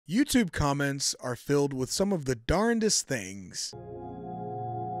YouTube comments are filled with some of the darndest things.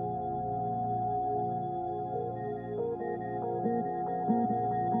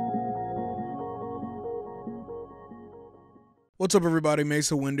 What's up everybody,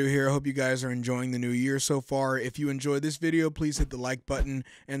 Mesa Windu here. I hope you guys are enjoying the new year so far. If you enjoyed this video, please hit the like button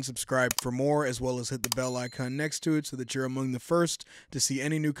and subscribe for more, as well as hit the bell icon next to it so that you're among the first to see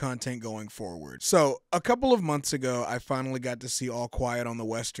any new content going forward. So, a couple of months ago, I finally got to see All Quiet on the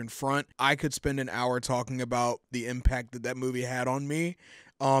Western Front. I could spend an hour talking about the impact that that movie had on me.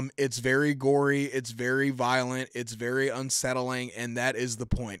 It's very gory, it's very violent, it's very unsettling, and that is the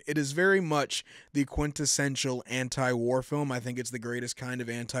point. It is very much the quintessential anti-war film. I think it's the greatest kind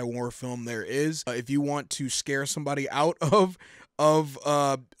of anti-war film there is. If you want to scare somebody out of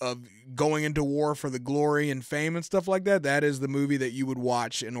going into war for the glory and fame and stuff like that, that is the movie that you would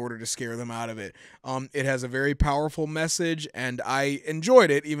watch in order to scare them out of it. It has a very powerful message, and I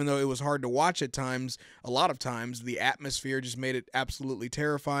enjoyed it, even though it was hard to watch at times. A lot of times, the atmosphere just made it absolutely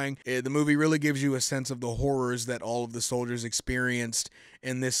terrifying. The movie really gives you a sense of the horrors that all of the soldiers experienced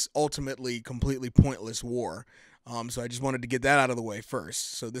in this ultimately completely pointless war. So I just wanted to get that out of the way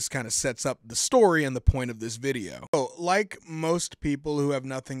first. So this kind of sets up the story and the point of this video. So, like most people who have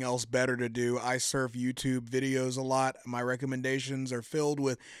nothing else better to do, I surf YouTube videos a lot. My recommendations are filled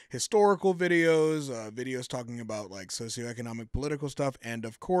with historical videos, videos talking about like socioeconomic, political stuff, and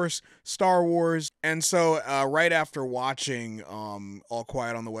of course, Star Wars. And so right after watching All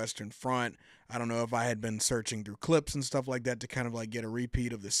Quiet on the Western Front, I don't know if I had been searching through clips and stuff like that to kind of like get a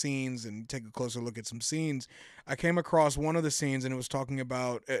repeat of the scenes and take a closer look at some scenes. I came across one of the scenes, and it was talking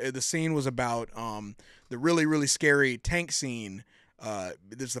about, the scene was about the really, really scary tank scene.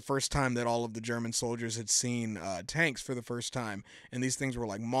 This is the first time that all of the German soldiers had seen tanks for the first time. And these things were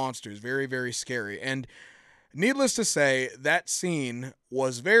like monsters, very, very scary. And needless to say, that scene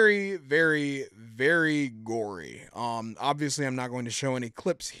was very, very, very gory. Obviously, I'm not going to show any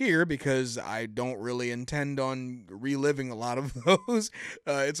clips here because I don't really intend on reliving a lot of those.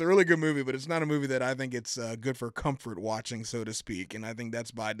 It's a really good movie, but it's not a movie that I think it's good for comfort watching, so to speak, and I think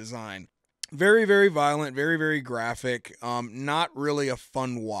that's by design. Very, very violent, very, very graphic. Not really a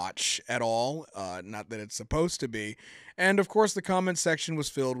fun watch at all. Not that it's supposed to be. And of course, the comment section was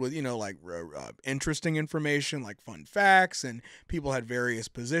filled with, you know, like interesting information, like fun facts, and people had various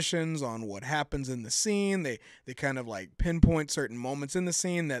positions on what happens in the scene. They kind of like pinpoint certain moments in the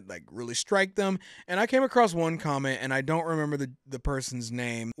scene that like really strike them. And I came across one comment, and I don't remember the person's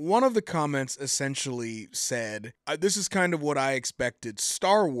name. One of the comments essentially said, "This is kind of what I expected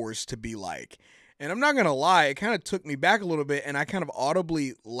Star Wars to be like." And I'm not going to lie, it kind of took me back a little bit, and I kind of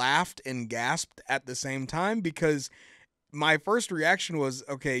audibly laughed and gasped at the same time, because my first reaction was,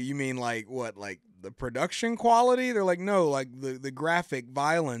 okay, you mean like what, like the production quality? They're like, no, like the graphic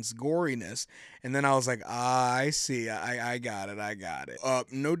violence, goriness. And then I was like, I see, I got it.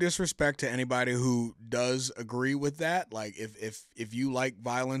 No disrespect to anybody who does agree with that. Like if you like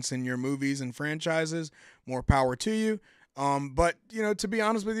violence in your movies and franchises, more power to you. But you know, to be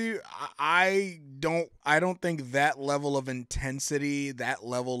honest with you, I don't think that level of intensity, that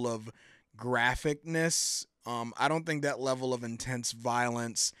level of graphicness, I don't think that level of intense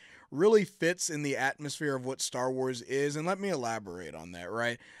violence really fits in the atmosphere of what Star Wars is. And let me elaborate on that,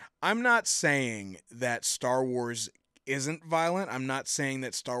 right? I'm not saying that Star Wars isn't violent. I'm not saying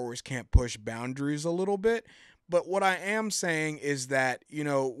that Star Wars can't push boundaries a little bit. But what I am saying is that, you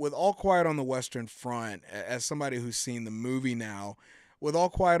know, with All Quiet on the Western Front, as somebody who's seen the movie now, with All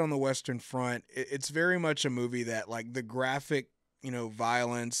Quiet on the Western Front, it's very much a movie that, like, the graphic, you know,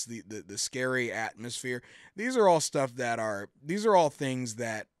 violence, the scary atmosphere, these are all things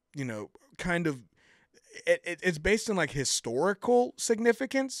that, you know, kind of, it's based on like historical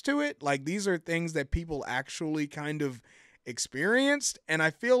significance to it. Like, these are things that people actually kind of experienced. And I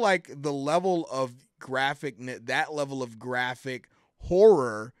feel like the level of that level of graphic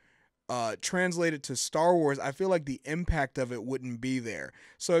horror translated to Star Wars, I feel like the impact of it wouldn't be there.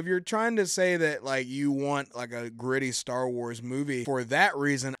 So if you're trying to say that like you want like a gritty Star Wars movie for that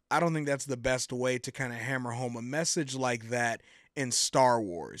reason, I don't think that's the best way to kind of hammer home a message like that in Star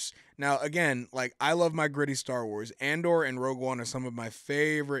Wars. Now, again, like, I love my gritty Star Wars. Andor and Rogue One are some of my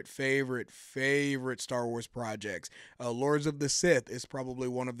favorite Star Wars projects. Lords of the Sith is probably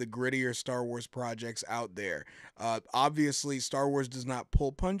one of the grittier Star Wars projects out there. Obviously, Star Wars does not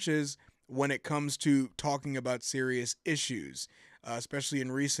pull punches when it comes to talking about serious issues. Especially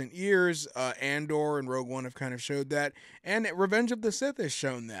in recent years, Andor and Rogue One have kind of showed that, and Revenge of the Sith has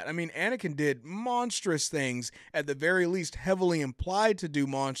shown that. I mean, Anakin did monstrous things, at the very least heavily implied to do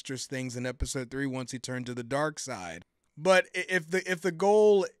monstrous things in Episode 3 once he turned to the dark side. But if the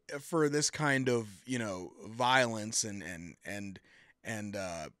goal for this kind of violence and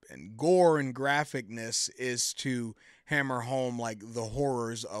gore and graphicness is to hammer home like the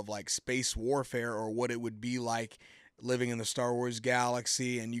horrors of like space warfare or what it would be like living in the Star Wars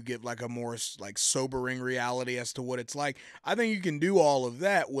galaxy, and you get like a more like sobering reality as to what it's like, I think you can do all of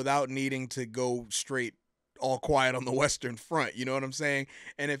that without needing to go straight all quiet on the Western Front. You know what I'm saying?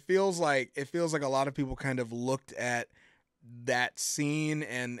 And it feels like a lot of people kind of looked at that scene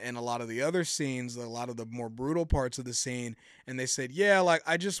and a lot of the other scenes, a lot of the more brutal parts of the scene, and they said, yeah, like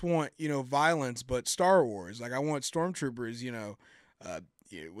I just want violence, but Star Wars. Like I want stormtroopers, uh,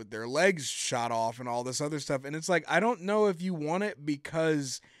 with their legs shot off and all this other stuff. And it's like I don't know if you want it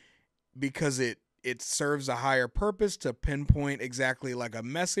because it serves a higher purpose to pinpoint exactly like a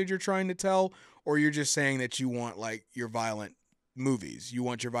message you're trying to tell, or you're just saying that you want like your violent movies, you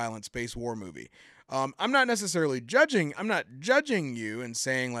want your violent space war movie. I'm not necessarily judging. I'm not judging you and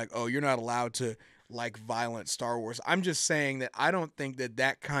saying like, oh, you're not allowed to like violent Star Wars. I'm just saying that I don't think that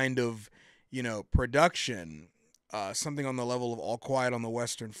that kind of production, something on the level of All Quiet on the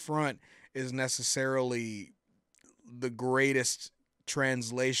Western Front, is necessarily the greatest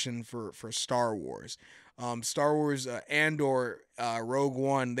translation for Star Wars. Star Wars Andor, Rogue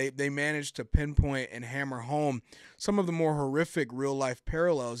One, they managed to pinpoint and hammer home some of the more horrific real life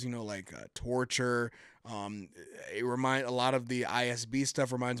parallels. Like torture. A lot of the ISB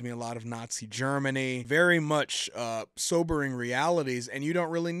stuff reminds me a lot of Nazi Germany. Very much sobering realities, and you don't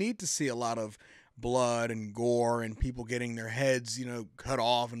really need to see a lot of blood and gore and people getting their heads, cut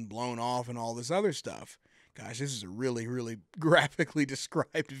off and blown off and all this other stuff. Gosh, this is a really, really graphically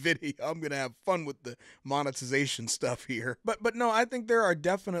described video. I'm gonna have fun with the monetization stuff here. But no, I think there are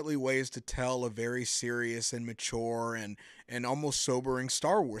definitely ways to tell a very serious and mature and almost sobering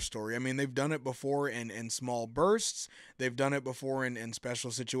Star Wars story. I mean, they've done it before in small bursts. They've done it before in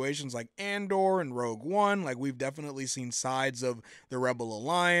special situations like Andor and Rogue One. Like we've definitely seen sides of the Rebel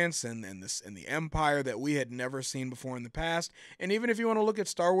Alliance and the Empire that we had never seen before in the past. And even if you want to look at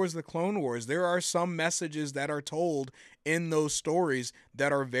Star Wars: The Clone Wars, there are some messages that are told in those stories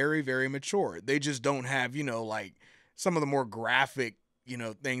that are very, very mature. They just don't have, like some of the more graphic,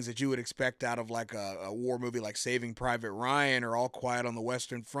 things that you would expect out of like a war movie like Saving Private Ryan or All Quiet on the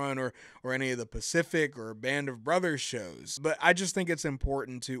Western Front or any of the Pacific or Band of Brothers shows. But I just think it's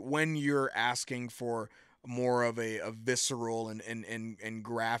important to, when you're asking for more of a visceral and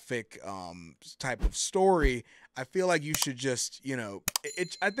graphic type of story, I feel like you should just,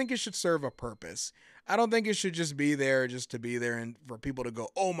 I think it should serve a purpose. I don't think it should just be there just to be there and for people to go,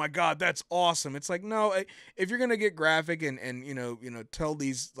 oh my God, that's awesome. It's like, no, if you're going to get graphic and tell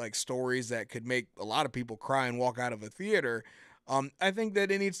these like stories that could make a lot of people cry and walk out of a theater, I think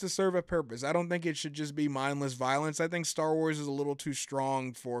that it needs to serve a purpose. I don't think it should just be mindless violence. I think Star Wars is a little too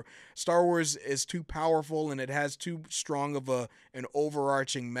strong for Star Wars is too powerful and it has too strong of an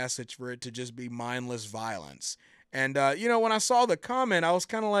overarching message for it to just be mindless violence. And when I saw the comment, I was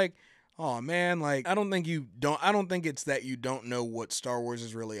kind of like, oh man, like I don't think it's that you don't know what Star Wars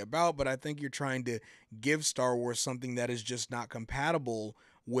is really about, but I think you're trying to give Star Wars something that is just not compatible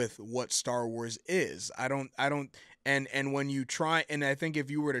with what Star Wars is. I don't and when you try, and I think if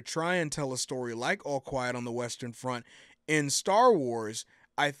you were to try and tell a story like All Quiet on the Western Front in Star Wars,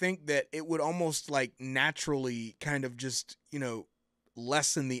 I think that it would almost like naturally kind of just,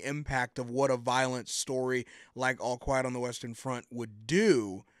 lessen the impact of what a violent story like All Quiet on the Western Front would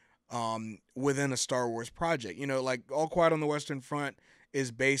do within a Star Wars project. Like All Quiet on the Western Front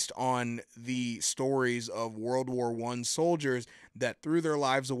is based on the stories of World War I soldiers that threw their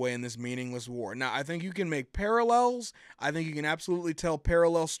lives away in this meaningless war. Now, I think you can make parallels. I think you can absolutely tell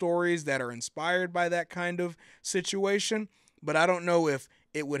parallel stories that are inspired by that kind of situation, but I don't know if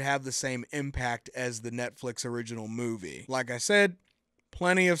it would have the same impact as the Netflix original movie. Like I said,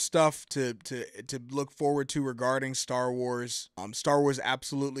 plenty of stuff to look forward to regarding Star Wars. Star Wars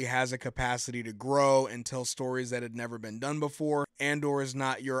absolutely has a capacity to grow and tell stories that had never been done before. Andor is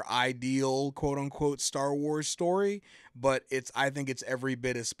not your ideal quote unquote Star Wars story, but I think it's every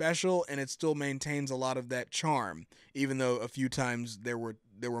bit as special, and it still maintains a lot of that charm, even though a few times there were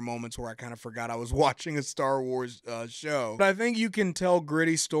moments where I kind of forgot I was watching a Star Wars show. But I think you can tell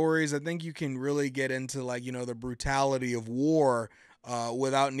gritty stories. I think you can really get into like, the brutality of war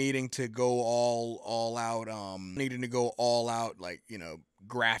without needing to go all out, like,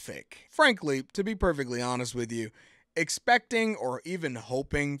 graphic. Frankly, to be perfectly honest with you, expecting or even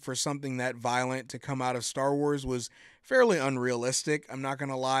hoping for something that violent to come out of Star Wars was fairly unrealistic. I'm not going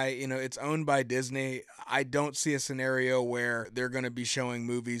to lie. You know, it's owned by Disney. I don't see a scenario where they're going to be showing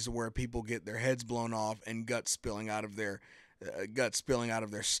movies where people get their heads blown off and guts spilling out of their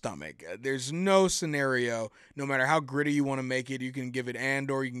stomach. There's no scenario, no matter how gritty you want to make it. You can give it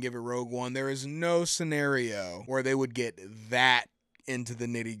Andor, you can give it Rogue One. There is no scenario where they would get that into the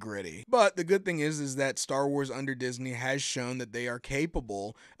nitty gritty. But the good thing is that Star Wars under Disney has shown that they are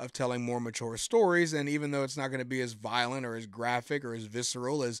capable of telling more mature stories. And even though it's not going to be as violent or as graphic or as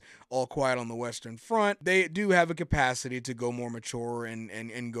visceral as All Quiet on the Western Front, they do have a capacity to go more mature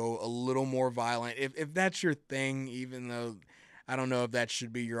and go a little more violent. If that's your thing, even though I don't know if that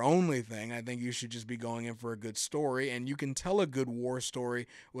should be your only thing. I think you should just be going in for a good story, and you can tell a good war story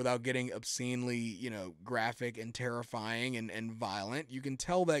without getting obscenely, graphic and terrifying and violent. You can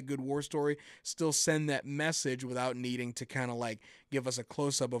tell that good war story, still send that message without needing to kind of like give us a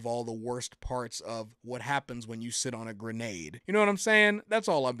close-up of all the worst parts of what happens when you sit on a grenade. You know what I'm saying? That's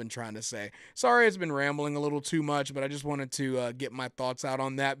all I've been trying to say. Sorry, it's been rambling a little too much, but I just wanted to get my thoughts out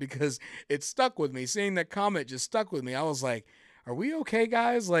on that because it stuck with me. Seeing that comment just stuck with me. I was like, are we okay,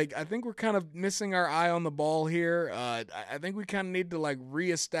 guys? Like, I think we're kind of missing our eye on the ball here. I think we kind of need to like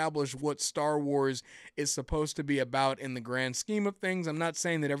reestablish what Star Wars is supposed to be about in the grand scheme of things. I'm not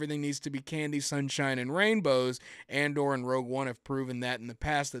saying that everything needs to be candy, sunshine, and rainbows. Andor and Rogue One have proven that in the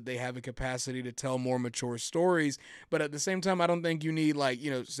past, that they have a capacity to tell more mature stories. But at the same time, I don't think you need like,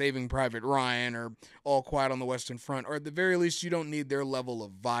 Saving Private Ryan or All Quiet on the Western Front, or at the very least, you don't need their level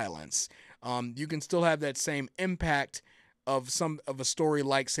of violence. You can still have that same impact of a story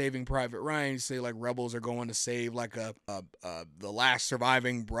like Saving Private Ryan. You say like rebels are going to save like the last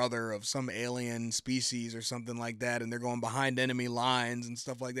surviving brother of some alien species or something like that, and they're going behind enemy lines and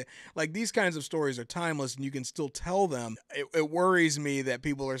stuff like that. Like, these kinds of stories are timeless, and you can still tell them. It worries me that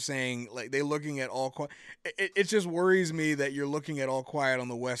people are saying like they're looking at All Quiet. It just worries me that you're looking at All Quiet on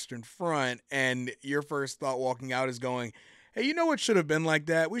the Western Front, and your first thought walking out is going, hey, you know what should have been like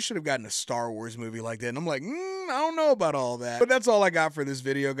that? We should have gotten a Star Wars movie like that. And I'm like, I don't know about all that. But that's all I got for this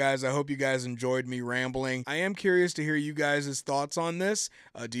video, guys. I hope you guys enjoyed me rambling. I am curious to hear you guys' thoughts on this.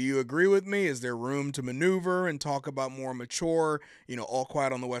 Do you agree with me? Is there room to maneuver and talk about more mature, All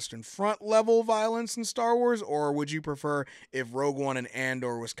Quiet on the Western Front level violence in Star Wars? Or would you prefer if Rogue One and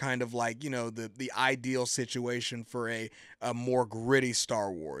Andor was kind of like, the ideal situation for a more gritty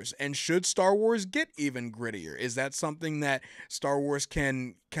Star Wars? And should Star Wars get even grittier? Is that something that Star Wars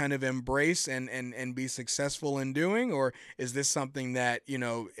can kind of embrace and be successful in doing? Or is this something that,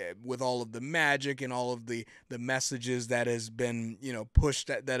 with all of the magic and all of the messages that has been,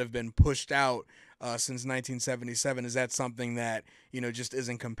 that have been pushed out since 1977, is that something that, just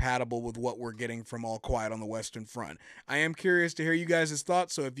isn't compatible with what we're getting from All Quiet on the Western Front? I am curious to hear you guys'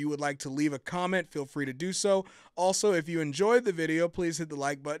 thoughts, so if you would like to leave a comment, feel free to do so. Also, if you enjoyed the video, please hit the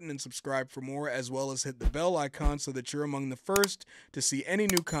like button and subscribe for more, as well as hit the bell icon so that you're among the first to see any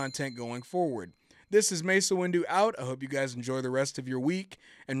new content going forward. This is Mesa Windu out. I hope you guys enjoy the rest of your week,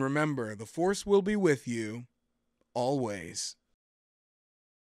 and remember, the Force will be with you always.